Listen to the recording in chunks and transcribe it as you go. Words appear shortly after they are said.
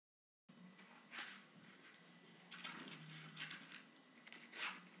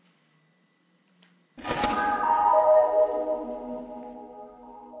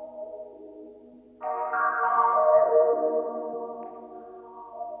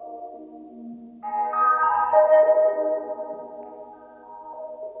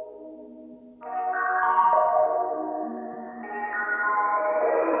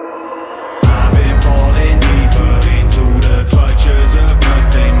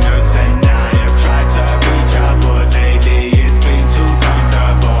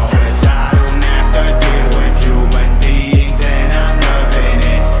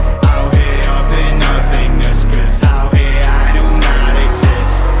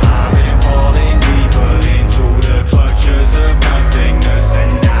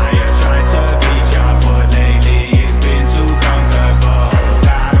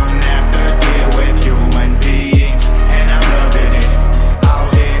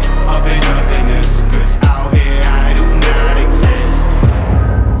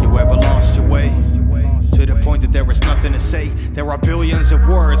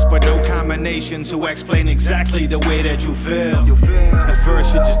formulations to explain exactly the way that you feel. At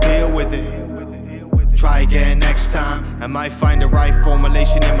first you just deal with it. Try again next time. I might find the right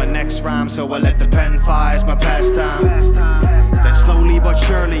formulation in my next rhyme, so I let the pen fire as my pastime. Then slowly but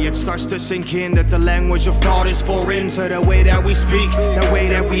surely it starts to sink in that the language of thought is foreign to the way that we speak, the way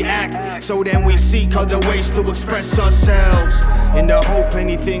that we act. So then we seek other ways to express ourselves, in the hope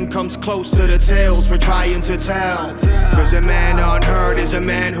anything comes close to the tales we're trying to tell. Cause a man unheard is a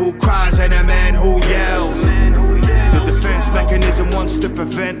man who cries and a man who yells. The defense mechanism wants to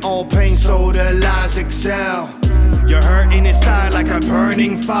prevent all pain, so the lies excel. You're hurting inside like a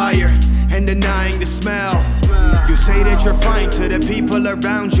burning fire and denying the smell. You say that you're fine to the people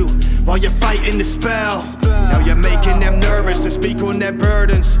around you while you're fighting the spell. Now you're making them nervous to speak on their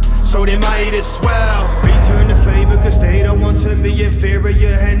burdens, so they might as well return the favor, cause they don't want to be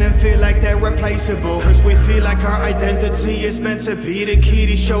inferior and then feel like they're replaceable. Cause we feel like our identity is meant to be the key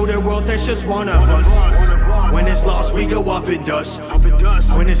to show the world there's just one of us. When it's lost we go up in dust.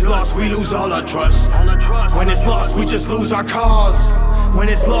 When it's lost we lose all our trust. When it's lost we just lose our cause. When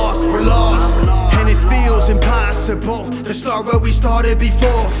it's lost we're lost, and it feels impossible to start where we started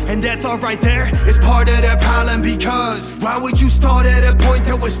before. And that thought right there is part of the problem, because why would you start at a point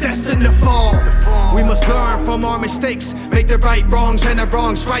that was destined to fall? We must learn from our mistakes, make the right wrongs and the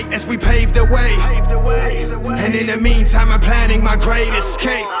wrongs right as we pave the way. And in the meantime I'm planning my great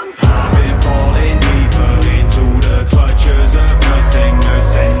escape. I've been falling deeper into the clutches of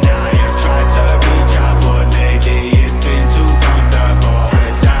nothingness.